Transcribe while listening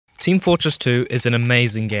Team Fortress 2 is an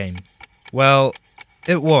amazing game. Well,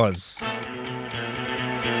 it was.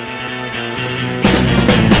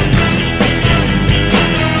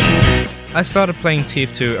 I started playing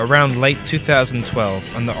TF2 around late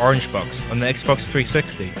 2012 on the Orange Box on the Xbox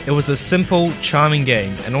 360. It was a simple, charming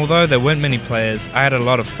game, and although there weren't many players, I had a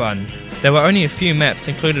lot of fun. There were only a few maps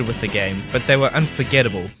included with the game, but they were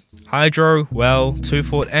unforgettable. Hydro, Well, Two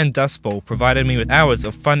Fort and Dust Bowl provided me with hours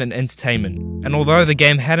of fun and entertainment, and although the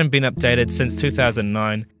game hadn't been updated since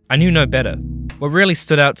 2009, I knew no better. What really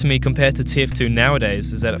stood out to me compared to TF2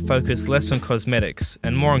 nowadays is that it focused less on cosmetics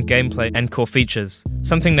and more on gameplay and core features,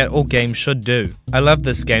 something that all games should do. I loved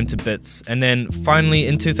this game to bits, and then finally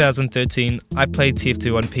in 2013 I played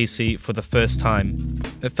TF2 on PC for the first time.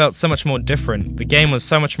 It felt so much more different, the game was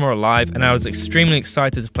so much more alive, and I was extremely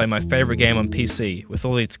excited to play my favourite game on PC with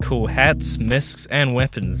all its cool hats, miscs and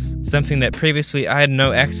weapons, something that previously I had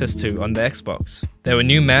no access to on the Xbox. There were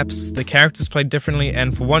new maps, the characters played differently,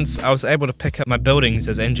 and for once I was able to pick up my buildings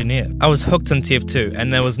as engineer. I was hooked on TF2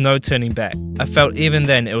 and there was no turning back. I felt even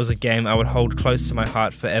then it was a game I would hold close to my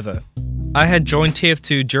heart forever. I had joined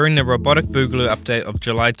TF2 during the Robotic Boogaloo update of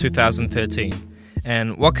July 2013.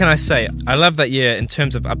 And what can I say, I love that year in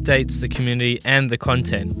terms of updates, the community and the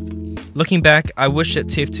content. Looking back, I wish that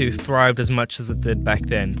TF2 thrived as much as it did back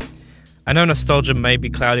then. I know nostalgia may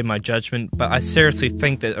be clouding my judgment, but I seriously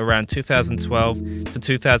think that around 2012 to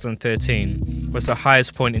 2013 was the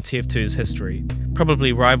highest point in TF2's history,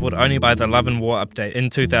 probably rivaled only by the Love and War update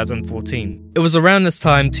in 2014. It was around this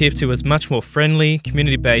time TF2 was much more friendly,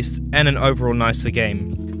 community-based, and an overall nicer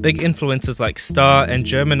game. Big influences like Star and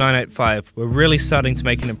German 985 were really starting to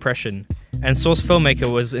make an impression, and Source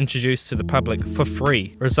Filmmaker was introduced to the public for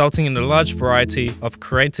free, resulting in a large variety of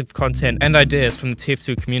creative content and ideas from the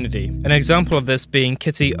TF2 community. An example of this being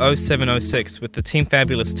Kitty 0706 with the Team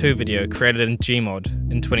Fabulous 2 video created in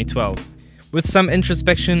Gmod in 2012. With some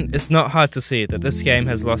introspection, it's not hard to see that this game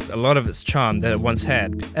has lost a lot of its charm that it once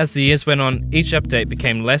had. As the years went on, each update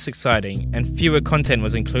became less exciting and fewer content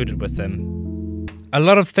was included with them. A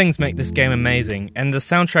lot of things make this game amazing, and the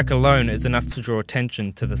soundtrack alone is enough to draw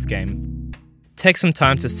attention to this game. Take some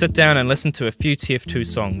time to sit down and listen to a few TF2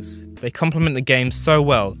 songs. They complement the game so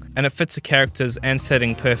well, and it fits the characters and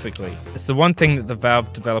setting perfectly. It's the one thing that the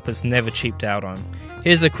Valve developers never cheaped out on.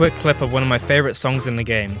 Here's a quick clip of one of my favourite songs in the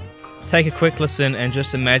game. Take a quick listen and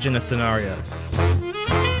just imagine a scenario.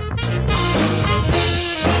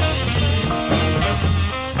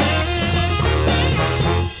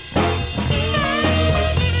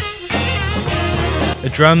 The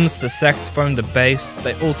drums, the saxophone, the bass,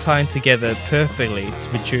 they all tie in together perfectly to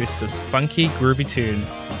produce this funky, groovy tune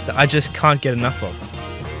that I just can't get enough of.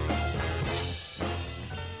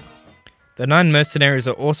 The 9 mercenaries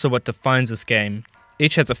are also what defines this game.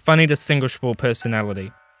 Each has a funny, distinguishable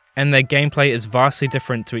personality, and their gameplay is vastly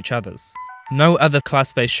different to each other's. No other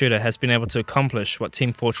class-based shooter has been able to accomplish what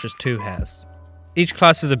Team Fortress 2 has. Each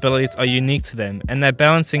class's abilities are unique to them, and their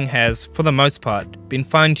balancing has, for the most part, been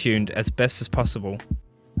fine-tuned as best as possible.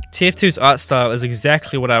 TF2's art style is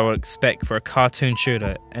exactly what I would expect for a cartoon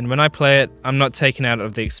shooter, and when I play it, I'm not taken out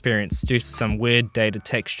of the experience due to some weird dated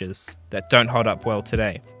textures that don't hold up well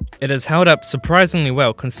today. It has held up surprisingly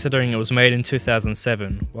well considering it was made in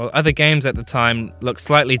 2007, while other games at the time look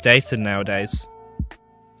slightly dated nowadays.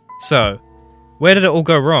 So, where did it all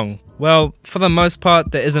go wrong? Well, for the most part,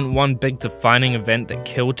 there isn't one big defining event that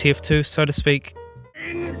killed TF2, so to speak.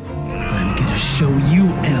 I'm gonna show you,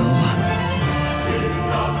 L.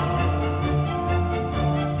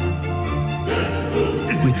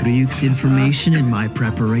 With Ryuk's information and my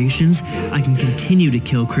preparations, I can continue to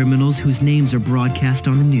kill criminals whose names are broadcast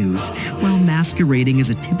on the news, while masquerading as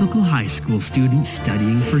a typical high school student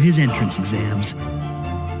studying for his entrance exams.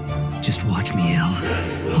 Just watch me, L.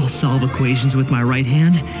 I'll solve equations with my right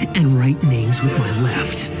hand and write names with my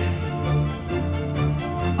left.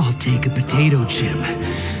 I'll take a potato chip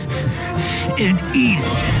and eat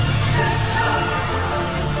it.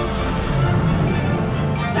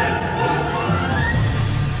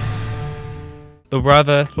 But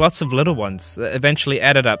rather, lots of little ones that eventually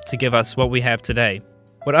added up to give us what we have today.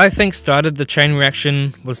 What I think started the chain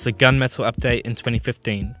reaction was the Gunmetal update in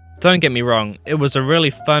 2015. Don't get me wrong, it was a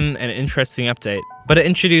really fun and interesting update, but it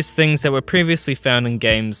introduced things that were previously found in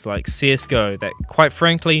games like CSGO that, quite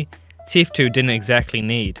frankly, TF2 didn't exactly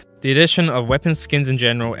need. The addition of weapons, skins in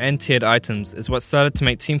general, and tiered items is what started to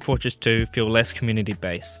make Team Fortress 2 feel less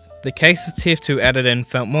community-based. The cases TF2 added in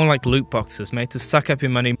felt more like loot boxes made to suck up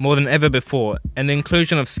your money more than ever before, and the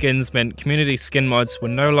inclusion of skins meant community skin mods were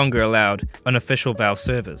no longer allowed on official Valve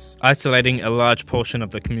servers, isolating a large portion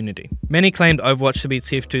of the community. Many claimed Overwatch to be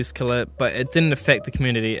TF2's killer, but it didn't affect the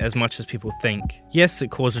community as much as people think. Yes,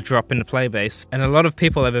 it caused a drop in the playbase, and a lot of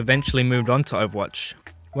people have eventually moved on to Overwatch.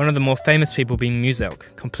 One of the more famous people being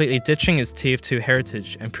Muselk, completely ditching his TF2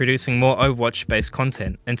 heritage and producing more Overwatch-based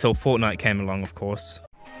content, until Fortnite came along, of course.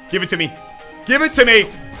 Give it to me! Give it to me!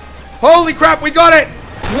 Holy crap, we got it!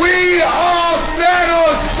 We are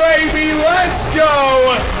Thanos, baby! Let's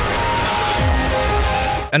go!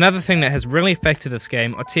 Another thing that has really affected this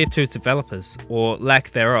game are TF2's developers, or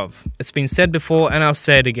lack thereof. It's been said before and I'll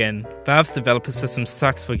say it again, Valve's developer system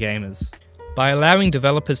sucks for gamers. By allowing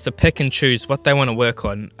developers to pick and choose what they want to work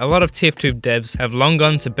on, a lot of TF2 devs have long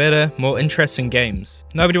gone to better, more interesting games.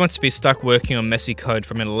 Nobody wants to be stuck working on messy code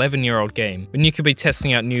from an 11-year-old game, when you could be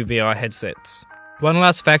testing out new VR headsets. One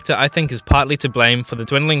last factor I think is partly to blame for the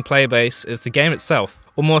dwindling player base is the game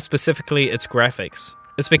itself, or more specifically its graphics.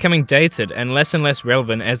 It's becoming dated and less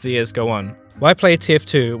relevant as the years go on. Why play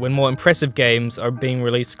TF2 when more impressive games are being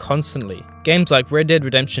released constantly? Games like Red Dead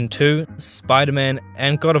Redemption 2, Spider-Man,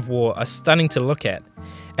 and God of War are stunning to look at,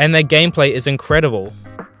 and their gameplay is incredible.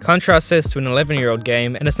 Contrast this to an 11-year-old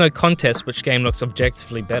game, and it's no contest which game looks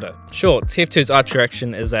objectively better. Sure, TF2's art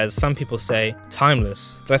direction is, as some people say,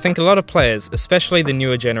 timeless, but I think a lot of players, especially the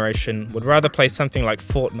newer generation, would rather play something like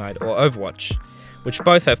Fortnite or Overwatch, which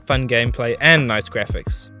both have fun gameplay and nice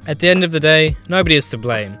graphics. At the end of the day, nobody is to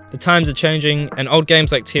blame. The times are changing, and old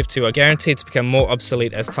games like TF2 are guaranteed to become more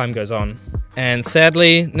obsolete as time goes on. And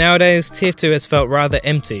sadly, nowadays TF2 has felt rather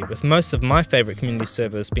empty, with most of my favourite community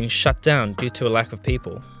servers being shut down due to a lack of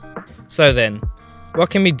people. So then,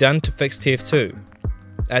 what can be done to fix TF2?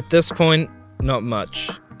 At this point, not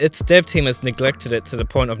much. Its dev team has neglected it to the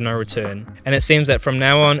point of no return, and it seems that from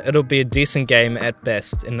now on it'll be a decent game at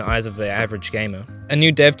best in the eyes of the average gamer. A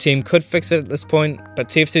new dev team could fix it at this point, but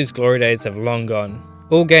TF2's glory days have long gone.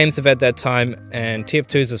 All games have had their time, and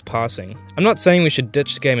TF2's is passing. I'm not saying we should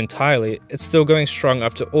ditch the game entirely, it's still going strong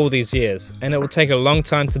after all these years, and it will take a long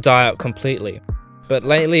time to die out completely. But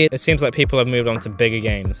lately, it seems like people have moved on to bigger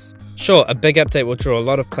games. Sure, a big update will draw a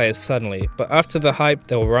lot of players suddenly, but after the hype,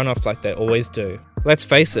 they'll run off like they always do. Let's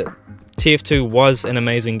face it, TF2 was an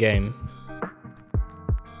amazing game.